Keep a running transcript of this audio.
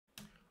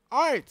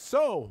All right,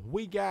 so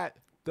we got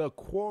the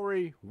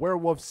Quarry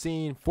Werewolf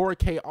scene,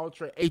 4K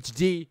Ultra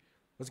HD.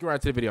 Let's get right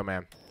to the video,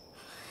 man.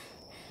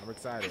 I'm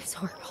excited. It's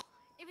horrible.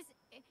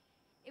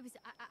 It was.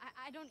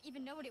 I don't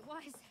even know what it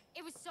was.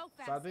 It was so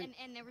fast, So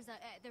and there was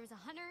a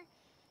hunter,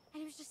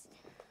 and it was just.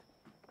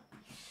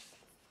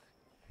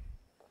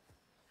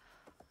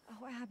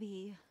 Oh,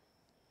 Abby.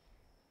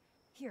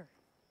 Here.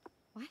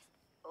 What?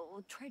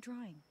 Oh, try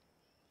drawing.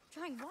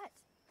 Trying what?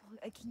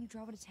 Oh, can you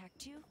draw what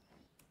attacked you?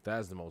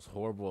 That's the most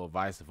horrible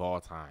advice of all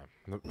time.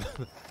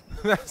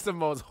 That's the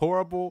most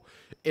horrible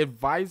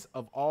advice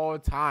of all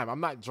time.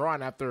 I'm not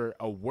drawing after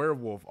a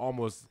werewolf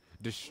almost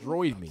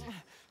destroyed me.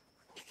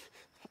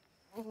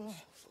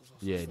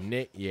 Yeah,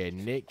 Nick.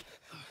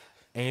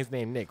 And his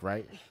name Nick,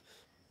 right?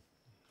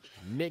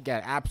 Nick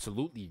got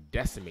absolutely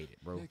decimated,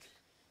 bro. Nick,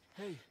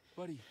 hey,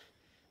 buddy.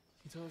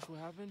 Can you tell us what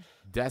happened?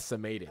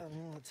 Decimated.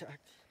 Animal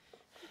attacked.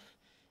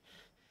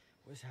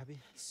 Where's Abby?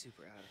 He's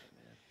super out of it,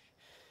 man.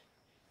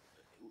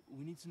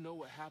 We need to know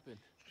what happened.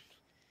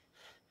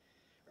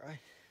 Right.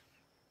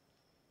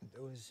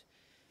 There was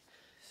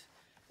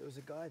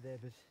a guy there,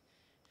 but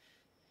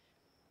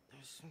there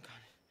was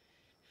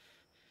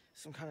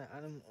some kind of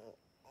animal.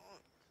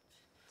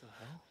 The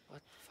hell?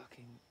 What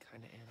fucking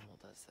kind of animal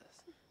does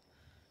this?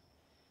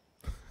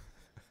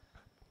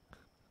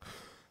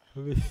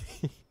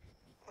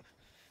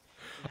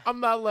 I'm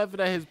not laughing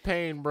at his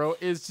pain, bro.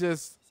 It's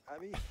just.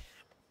 Abby,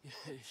 Yeah,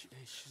 hey,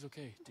 she's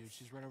okay, dude.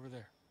 She's right over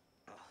there.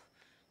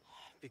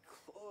 big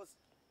claws,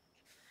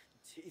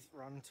 teeth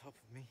right on top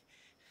of me.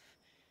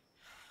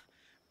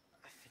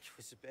 I think it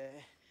was a bear.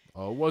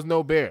 Oh, it was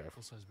no bear.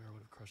 Full-size bear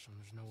would have crushed him.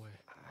 There's no way.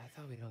 I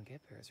thought we don't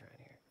get bears around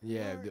here.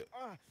 Yeah.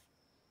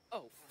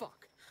 Oh,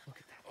 fuck. Look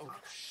at that. Oh,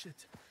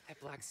 shit. That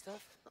black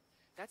stuff?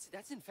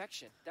 That's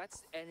infection.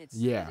 It's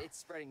Yeah. It's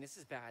spreading. This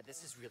is bad.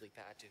 This is really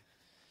bad, dude.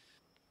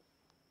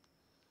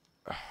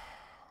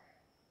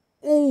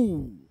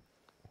 Ooh.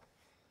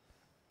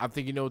 I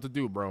think you know what to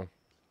do, bro.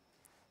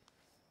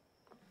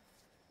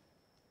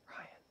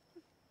 Ryan.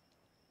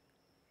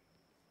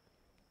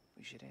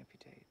 We should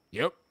amputate.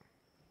 Yep.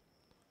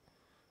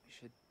 We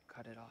should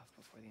cut it off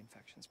before the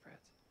infection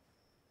spreads.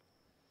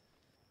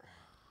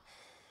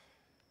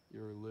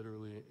 You're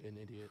literally an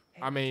idiot.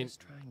 Hey, I I'm mean, just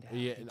trying to help.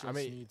 yeah. He I just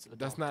mean, needs a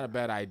that's not a doctor.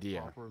 bad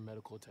idea. Proper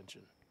medical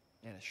attention.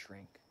 And a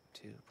shrink,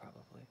 too,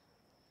 probably.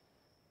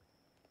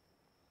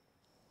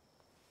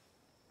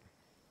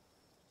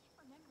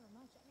 I can't remember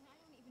much. I mean, I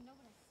don't even know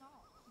what I saw.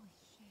 Holy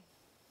shit.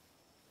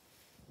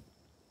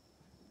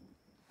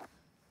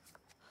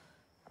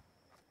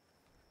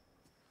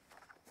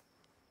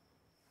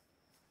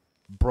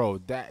 Bro,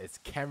 that is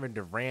Kevin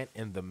Durant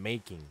in the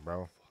making,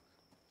 bro.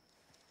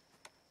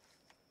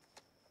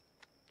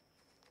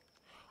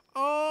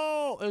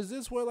 Oh, is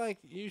this where, like,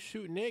 you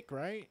shoot Nick,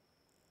 right?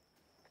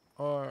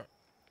 Or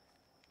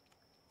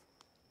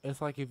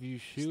it's like if you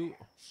shoot.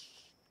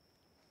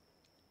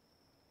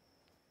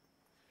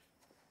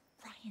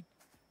 Ryan,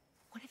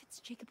 what if it's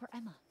Jacob or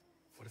Emma?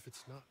 What if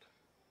it's not?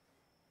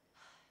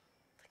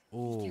 Be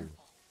Ooh,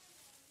 careful.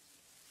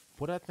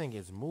 what that thing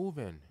is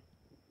moving.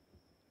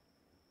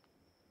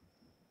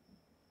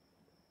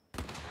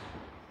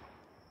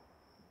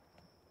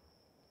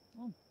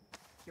 Well,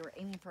 if you were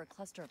aiming for a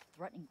cluster of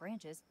threatening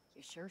branches,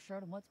 you sure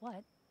showed them what's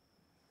what.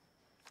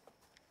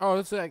 Oh,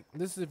 it's like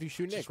this is if you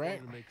shoot Nick, Just right?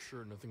 wanted to make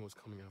sure nothing was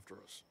coming after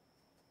us.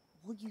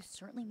 Well, you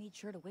certainly made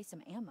sure to waste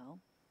some ammo.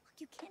 Look,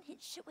 you can't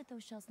hit shit with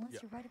those shells unless Yeah,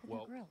 you're right up with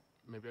well, the grill.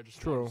 Maybe I just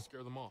True. wanted to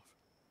scare them off.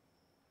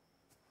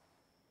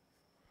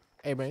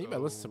 Hey man, you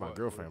better listen to my what,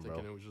 girlfriend, we're bro.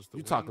 thinking it was just the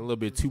You talking a wind little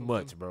bit or too something?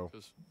 much, bro.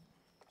 Just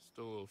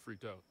still a little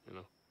freaked out, you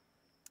know.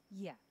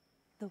 Yeah,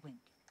 the wind.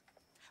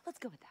 Let's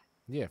go with that.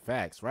 Yeah,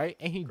 facts, right?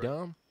 Ain't he Great.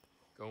 dumb?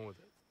 Going with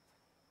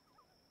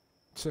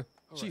it.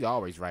 She's Alright.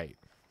 always right.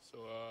 So,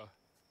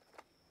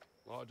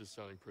 Lodge is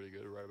sounding pretty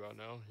good right about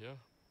now, yeah?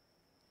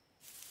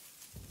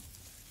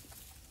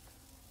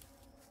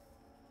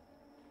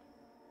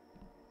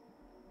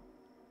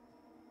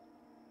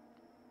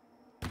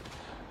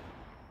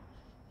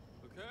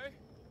 Okay?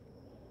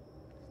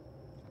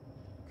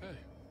 Okay.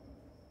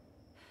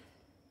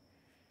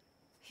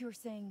 You were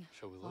saying,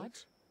 Shall we look?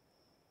 Lodge?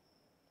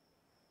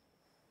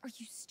 Are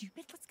you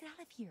stupid? Let's get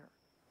out of here.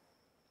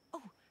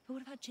 Oh, but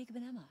what about Jacob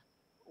and Emma?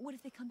 What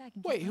if they come back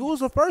and Wait, get who was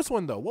the first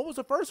one though? What was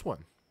the first one?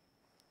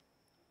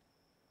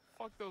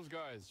 Fuck those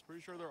guys.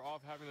 Pretty sure they're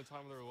off having the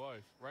time of their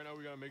life. Right now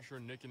we gotta make sure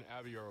Nick and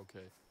Abby are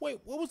okay. Wait,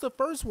 what was the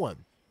first one?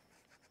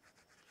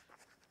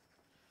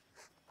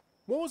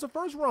 What was the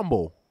first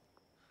rumble?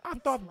 I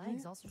Nick's thought,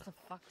 legs all sorts of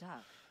fucked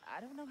up. I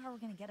don't know how we're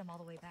gonna get him all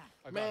the way back.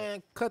 I got it.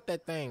 man, cut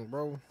that thing,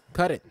 bro.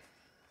 Cut it.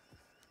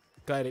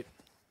 Cut it.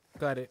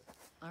 Cut it.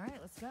 All right,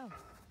 let's go.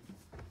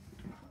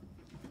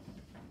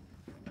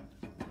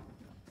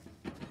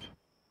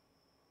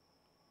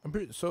 I'm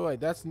pretty so like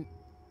that's.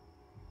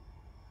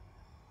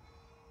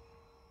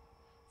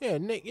 Yeah,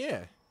 Nick.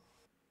 Yeah,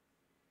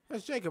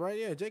 that's Jacob, right?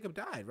 Yeah, Jacob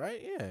died,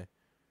 right? Yeah.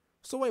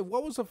 So wait,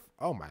 what was the?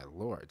 Oh my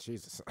lord,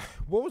 Jesus!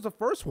 What was the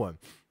first one?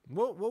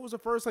 What was the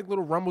first like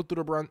little rumble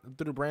through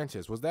the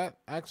branches? Was that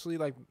actually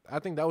like? I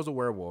think that was a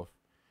werewolf,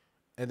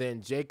 and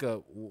then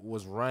Jacob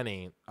was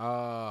running.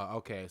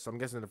 Okay. So I'm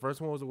guessing the first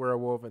one was a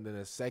werewolf, and then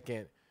the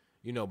second,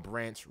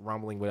 branch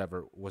rumbling,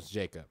 whatever, was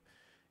Jacob.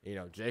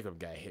 Jacob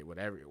got hit with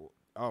every.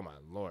 Oh my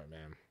Lord,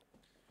 man.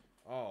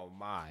 Oh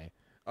my.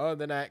 Other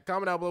than that,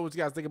 comment down below what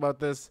you guys think about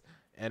this,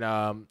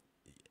 and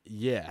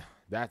yeah,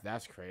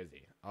 that's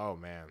crazy. Oh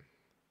man.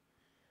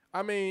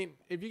 I mean,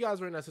 if you guys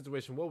were in that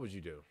situation, what would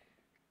you do?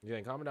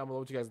 Again, comment down below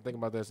what you guys think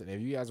about this. And if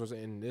you guys was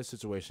in this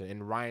situation,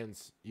 in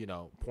Ryan's,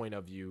 point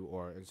of view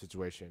or in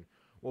situation,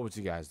 what would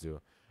you guys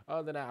do?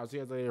 Other than that, I'll see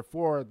you guys later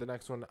for the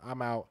next one.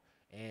 I'm out,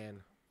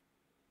 and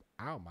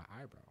ow, my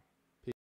eyebrow.